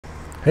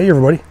Hey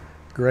everybody,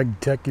 Greg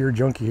Tech Gear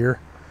Junkie here,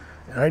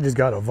 and I just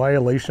got a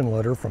violation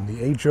letter from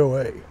the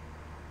H.O.A.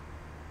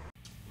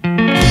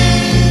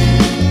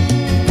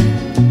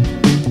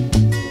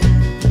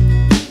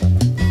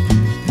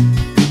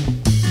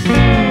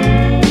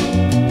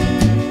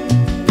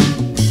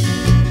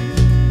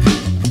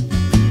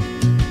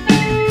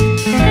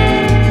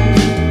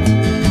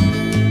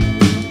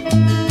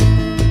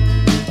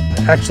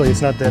 Actually,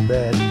 it's not that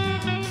bad.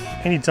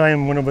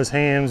 Anytime one of us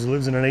hams who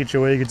lives in an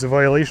H.O.A. gets a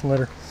violation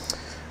letter,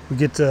 we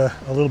get a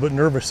little bit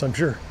nervous, I'm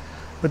sure.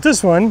 But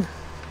this one,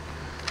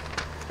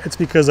 it's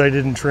because I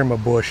didn't trim a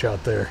bush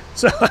out there.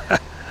 So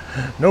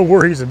no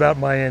worries about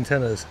my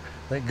antennas,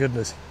 thank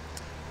goodness.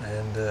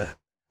 And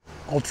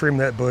I'll trim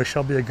that bush.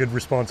 I'll be a good,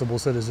 responsible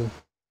citizen.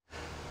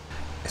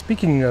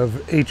 Speaking of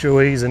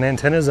HOAs and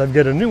antennas, I've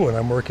got a new one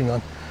I'm working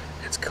on.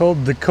 It's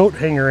called the coat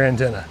hanger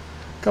antenna.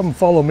 Come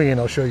follow me and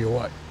I'll show you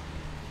what.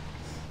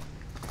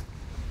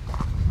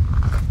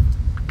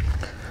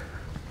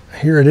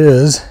 Here it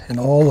is in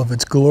all of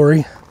its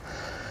glory.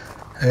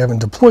 I haven't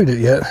deployed it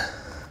yet.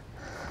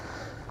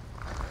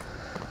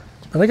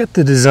 But I got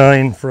the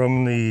design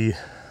from the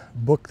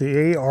book,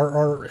 the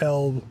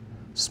ARRL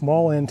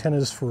Small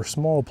Antennas for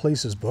Small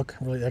Places book.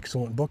 Really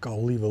excellent book.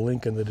 I'll leave a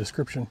link in the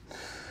description.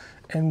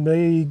 And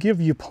they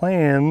give you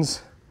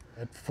plans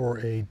for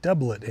a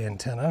doublet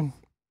antenna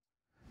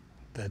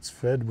that's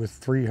fed with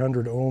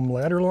 300 ohm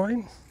ladder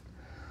line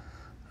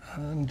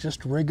and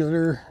just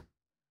regular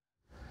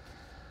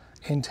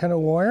antenna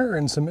wire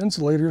and some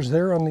insulators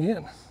there on the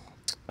end.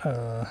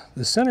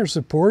 The center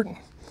support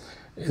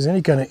is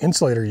any kind of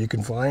insulator you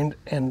can find,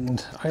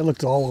 and I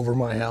looked all over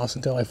my house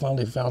until I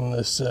finally found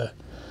this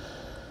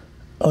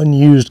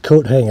unused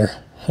coat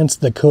hanger, hence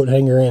the coat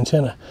hanger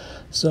antenna.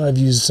 So I've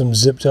used some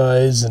zip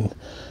ties and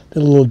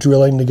did a little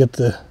drilling to get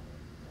the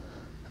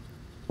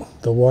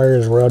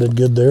wires routed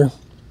good there.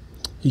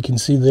 You can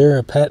see there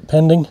a patent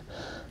pending,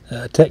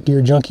 Tech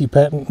Gear Junkie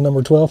patent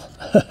number 12.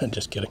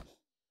 Just kidding.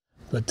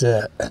 But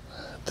the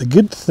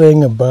good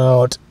thing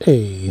about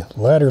a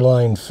ladder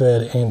line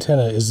fed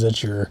antenna is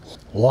that your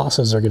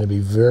losses are going to be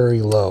very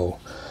low.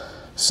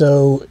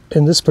 So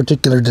in this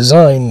particular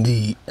design,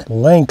 the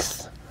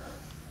length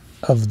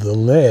of the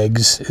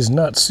legs is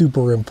not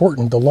super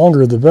important. The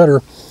longer the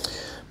better,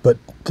 but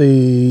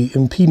the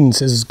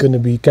impedance is going to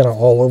be kind of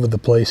all over the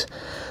place.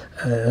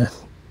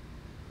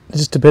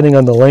 Just depending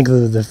on the length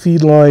of the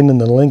feed line and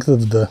the length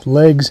of the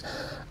legs.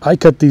 I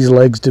cut these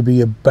legs to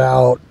be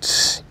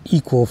about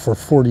equal for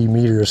 40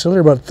 meters, so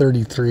they're about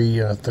 33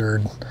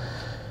 1/3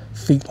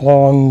 feet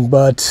long,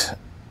 but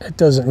it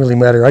doesn't really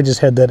matter. I just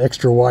had that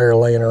extra wire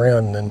laying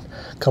around and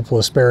a couple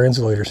of spare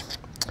insulators.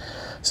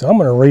 So I'm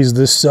going to raise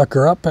this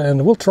sucker up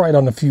and we'll try it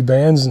on a few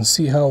bands and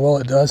see how well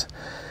it does.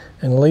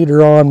 And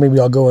later on, maybe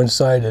I'll go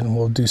inside and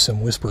we'll do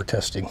some whisper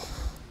testing.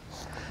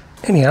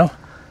 Anyhow,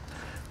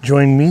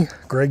 join me,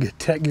 Greg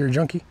Tech Gear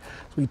Junkie,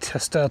 as we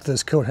test out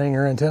this coat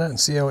hanger antenna and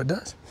see how it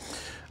does.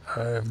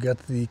 I've got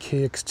the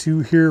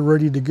KX2 here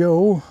ready to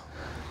go.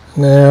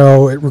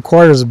 Now it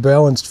requires a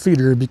balanced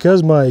feeder.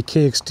 Because my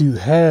KX2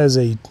 has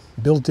a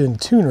built-in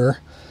tuner,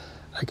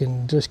 I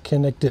can just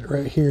connect it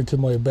right here to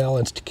my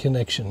balanced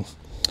connection.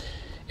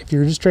 If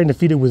you're just trying to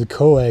feed it with a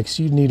coax,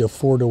 you'd need a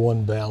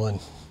 4-to-1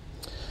 balun.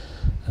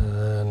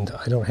 And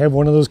I don't have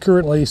one of those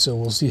currently, so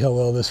we'll see how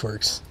well this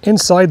works.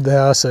 Inside the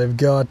house I've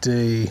got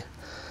a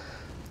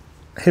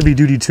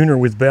heavy-duty tuner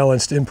with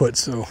balanced input,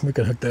 so we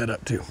can hook that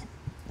up too.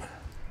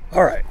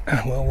 Alright,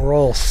 well, we're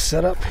all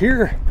set up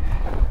here.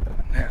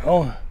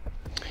 Now,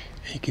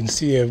 you can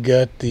see I've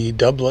got the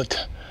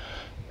doublet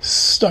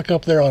stuck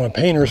up there on a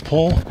painter's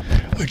pole,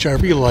 which I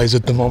realize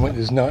at the moment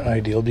is not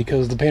ideal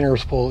because the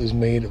painter's pole is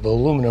made of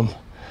aluminum.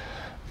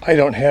 I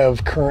don't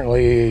have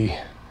currently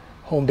a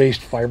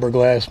home-based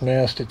fiberglass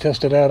mast to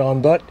test it out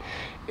on, but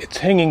it's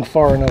hanging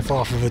far enough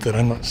off of it that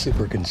I'm not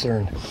super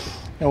concerned.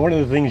 Now, one of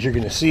the things you're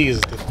going to see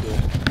is that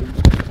the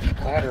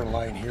ladder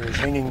line here is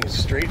hanging as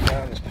straight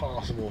down as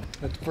possible.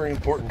 That's very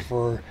important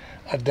for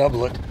a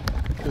doublet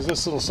because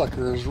this little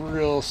sucker is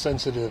real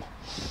sensitive.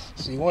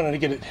 So you want to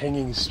get it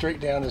hanging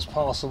straight down as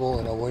possible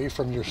and away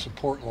from your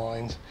support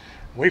lines,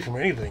 away from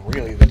anything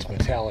really that's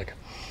metallic.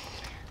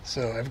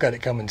 So I've got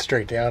it coming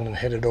straight down and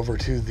headed over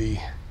to the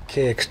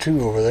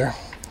KX2 over there.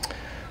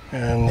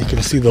 And you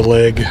can see the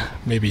leg,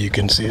 maybe you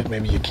can see it,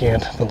 maybe you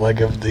can't, the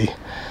leg of the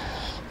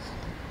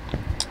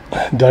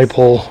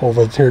dipole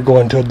over here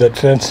going toward that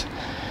fence.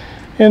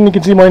 And you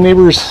can see my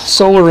neighbor's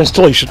solar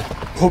installation.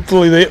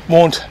 Hopefully they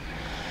won't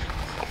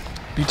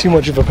be too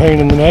much of a pain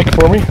in the neck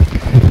for me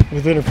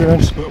with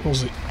interference, but we'll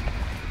see.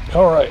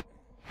 Alright,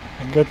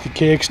 I've got the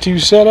KX2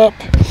 set up.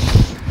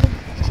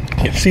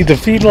 You can see the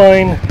feed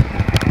line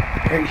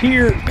right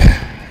here.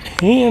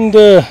 And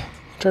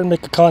try to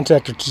make a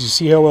contactor to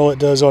see how well it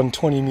does on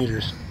 20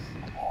 meters.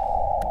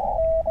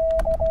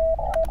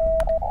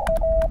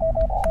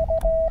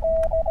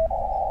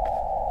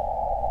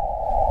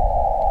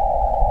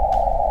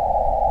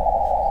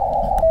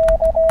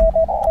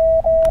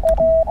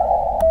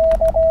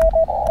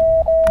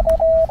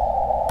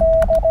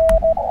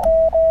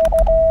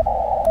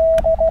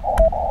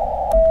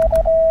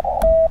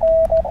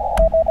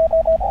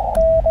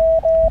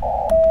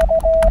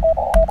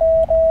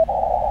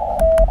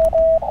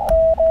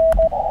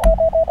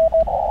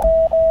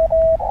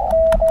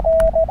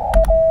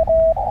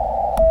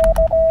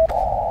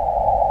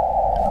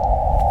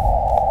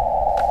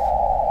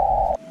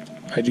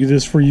 I do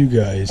this for you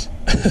guys.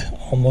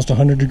 Almost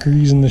 100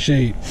 degrees in the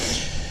shade.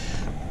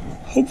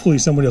 Hopefully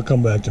somebody will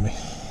come back to me.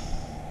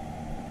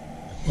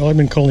 Well, I've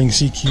been calling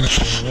CQ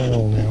for a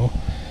while now.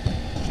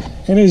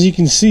 And as you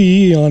can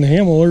see on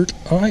Ham Alert,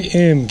 I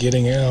am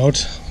getting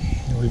out.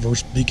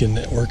 Reverse beacon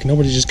network.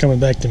 Nobody's just coming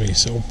back to me,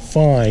 so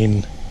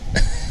fine.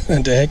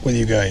 And to heck with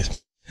you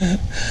guys.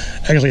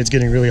 Actually, it's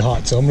getting really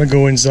hot, so I'm going to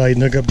go inside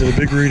and hook up to the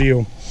big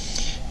radio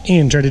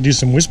and try to do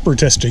some whisper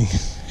testing.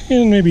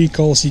 And maybe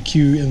call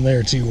CQ in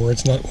there too, where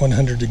it's not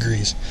 100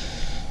 degrees.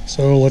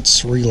 So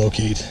let's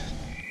relocate.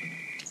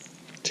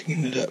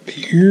 Tune it up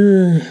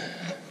here.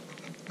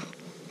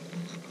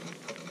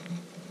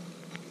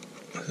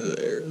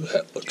 There,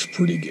 that looks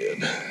pretty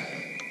good.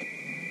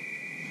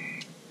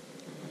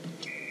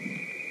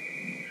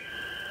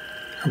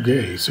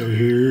 Okay, so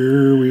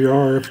here we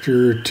are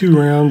after 2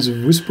 rounds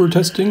of whisper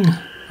testing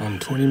on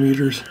 20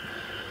 meters.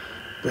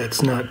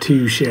 That's not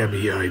too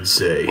shabby, I'd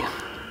say.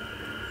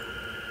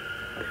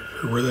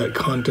 Where that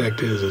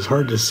contact is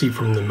hard to see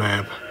from the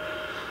map.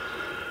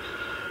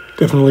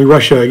 Definitely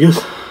Russia, I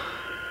guess.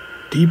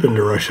 Deep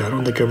into Russia. I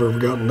don't think I've ever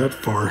gotten that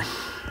far.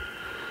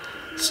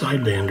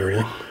 Sideband or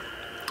anything.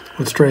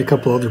 Let's try a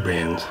couple other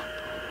bands.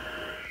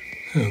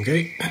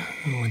 Okay,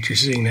 what you're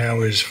seeing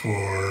now is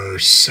for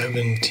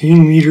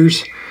 17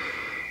 meters,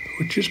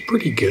 which is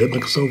pretty good.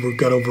 Looks over,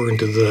 got over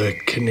into the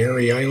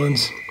Canary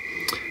Islands.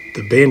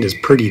 The band is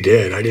pretty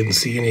dead. I didn't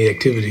see any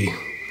activity.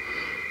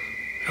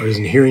 I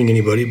wasn't hearing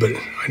anybody, but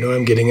I know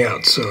I'm getting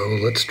out. So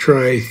let's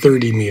try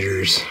 30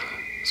 meters.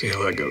 See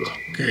how that goes.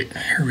 Okay,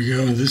 here we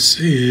go. This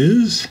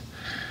is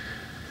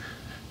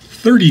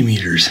 30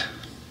 meters,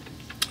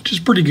 which is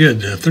pretty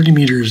good. 30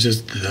 meters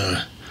is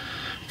the...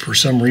 For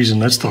some reason,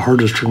 that's the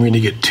hardest for me to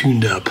get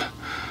tuned up.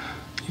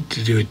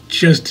 To do it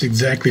just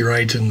exactly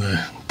right, and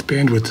the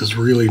bandwidth is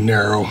really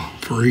narrow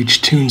for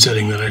each tune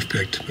setting that I've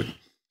picked. But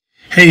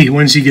hey,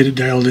 once you get it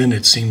dialed in,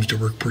 it seems to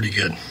work pretty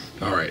good.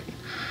 All right,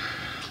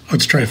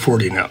 let's try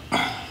 40 now.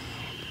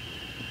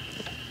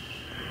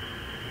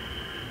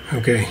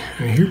 Okay,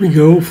 and here we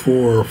go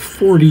for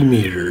 40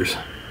 meters.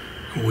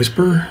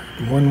 Whisper,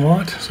 1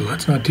 watt, so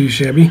that's not too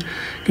shabby,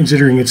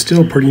 considering it's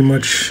still pretty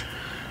much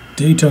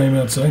daytime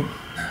outside.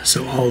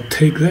 So I'll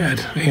take that.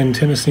 The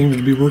antenna seems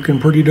to be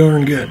working pretty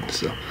darn good.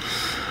 So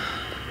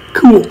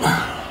cool.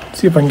 Let's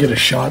see if I can get a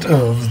shot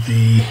of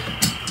the...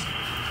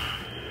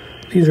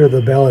 These are the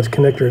balanced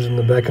connectors in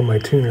the back of my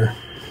tuner.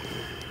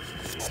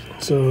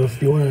 So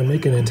if you want to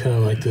make an antenna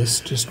like this,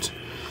 just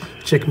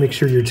check, make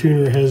sure your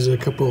tuner has a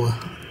couple of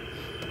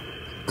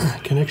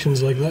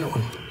connections like that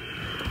one.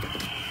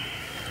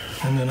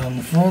 And then on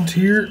the front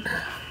here,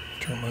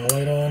 turn my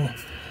light on.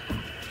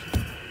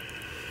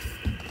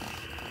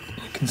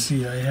 You can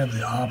see I have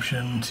the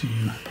option to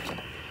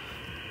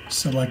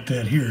select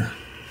that here,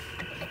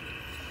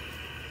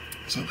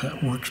 so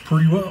that works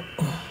pretty well.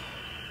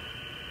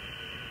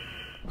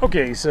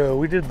 Okay, so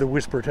we did the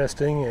whisper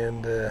testing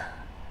and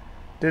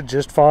did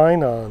just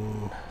fine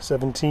on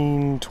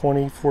 17,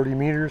 20, 40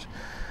 meters.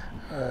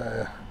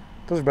 Those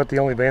are about the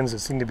only bands that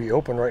seem to be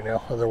open right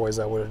now. Otherwise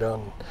I would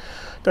have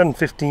done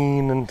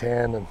 15 and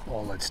 10 and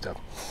all that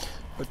stuff.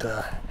 But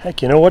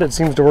heck, you know what? It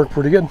seems to work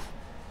pretty good.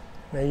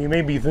 Now you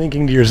may be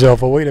thinking to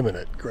yourself, well, wait a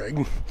minute,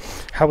 Greg,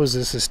 how is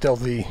this a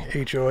stealthy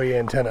H.O.A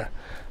antenna?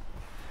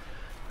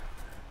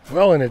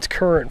 Well, in its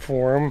current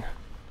form,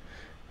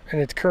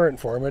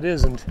 it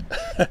isn't.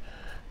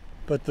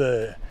 But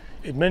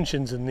it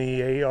mentions in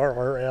the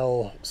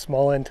ARRL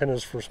Small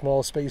Antennas for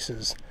Small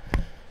Spaces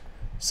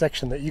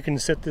section that you can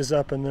set this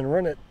up and then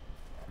run it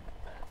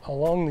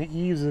along the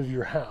eaves of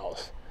your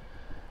house.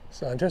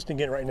 So I'm testing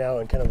it right now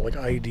in kind of like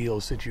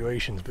ideal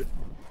situations, but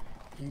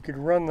you could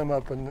run them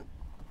up and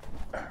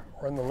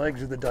run the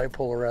legs of the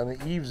dipole around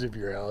the eaves of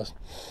your house.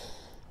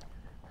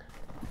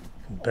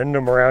 Bend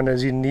them around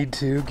as you need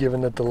to,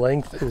 given that the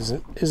length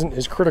isn't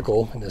as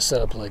critical in a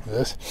setup like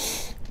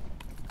this.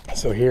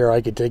 So here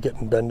I could take it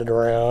and bend it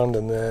around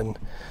and then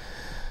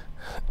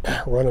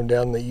run them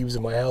down the eaves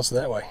of my house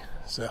that way.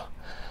 So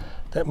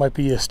that might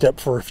be a step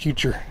for a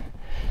future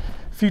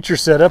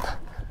setup.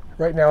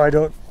 Right now I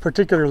don't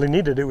particularly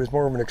need it. It was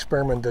more of an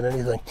experiment than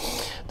anything.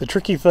 The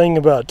tricky thing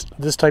about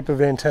this type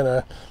of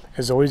antenna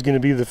is always going to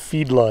be the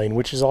feed line,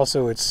 which is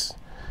also its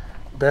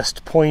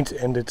best point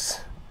and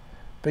its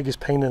biggest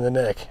pain in the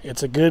neck.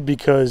 It's a good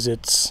because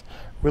it's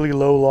really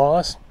low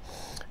loss.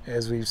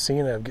 As we've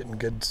seen, I'm getting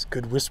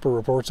good whisper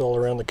reports all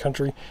around the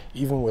country,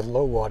 even with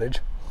low wattage.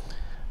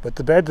 But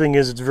the bad thing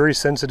is it's very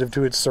sensitive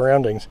to its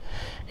surroundings.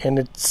 And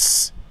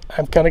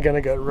I'm kind of going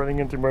to get running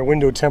in through my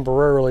window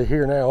temporarily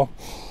here now.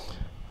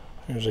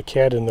 There's a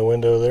cat in the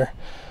window there.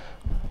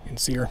 You can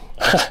see her.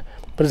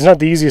 But it's not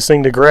the easiest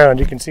thing to ground.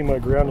 You can see my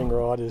grounding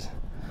rod is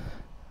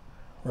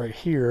right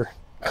here.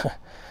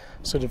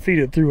 So to feed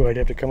it through, I'd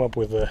have to come up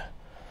with a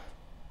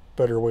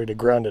better way to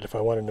ground it if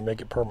I wanted to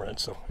make it permanent.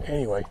 So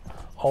anyway,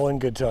 all in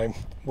good time.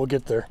 We'll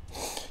get there.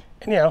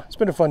 And yeah, it's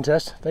been a fun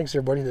test. Thanks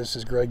everybody. This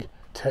is Greg,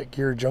 Tech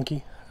Gear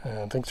Junkie.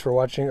 Thanks for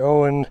watching.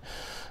 Oh, and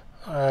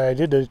I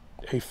did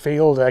a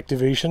failed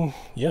activation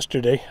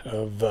yesterday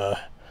of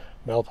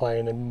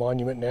Malpais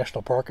Monument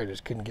National Park. I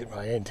just couldn't get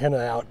my antenna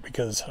out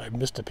because I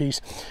missed a piece.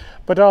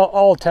 But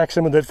I'll tack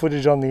some of that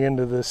footage on the end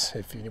of this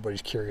if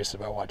anybody's curious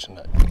about watching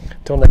that.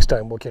 Until next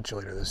time, we'll catch you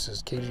later. This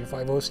is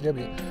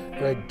KG50CW,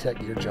 Greg Tech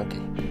Gear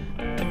Junkie.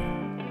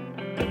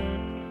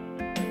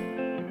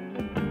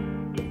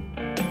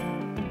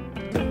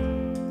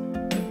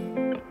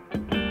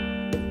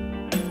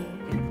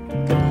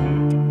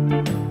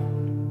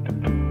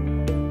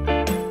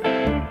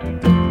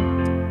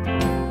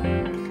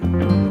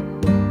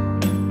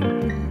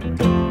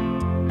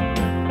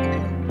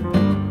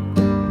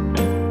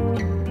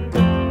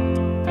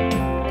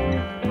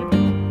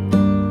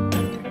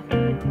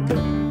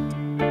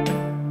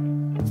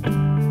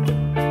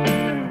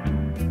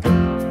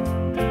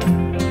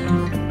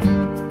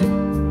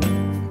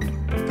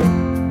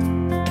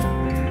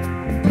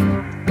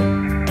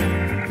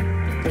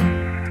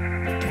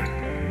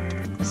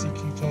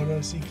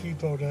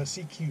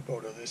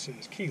 CQ-POTA. This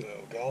is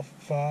Kilo Golf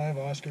 5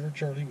 Oscar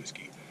Charlie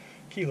Whiskey.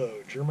 Kilo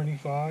Germany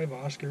 5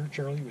 Oscar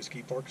Charlie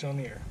Whiskey. Park's on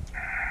the air.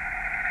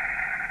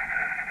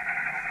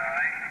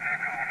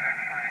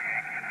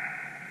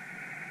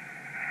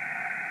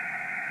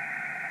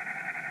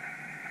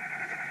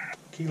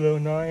 Kilo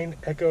 9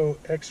 Echo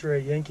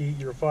X-Ray Yankee.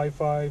 You're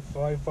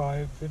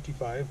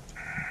 555555.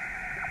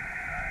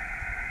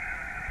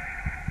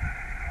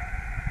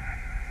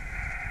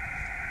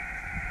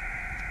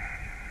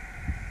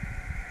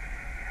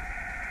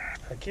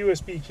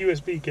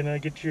 QSB, can I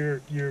get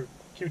your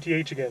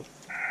QTH again?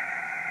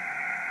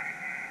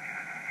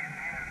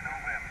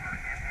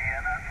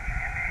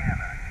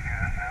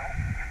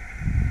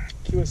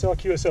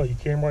 QSL, you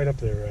came right up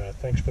there.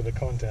 Thanks for the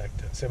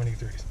contact at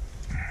 73s.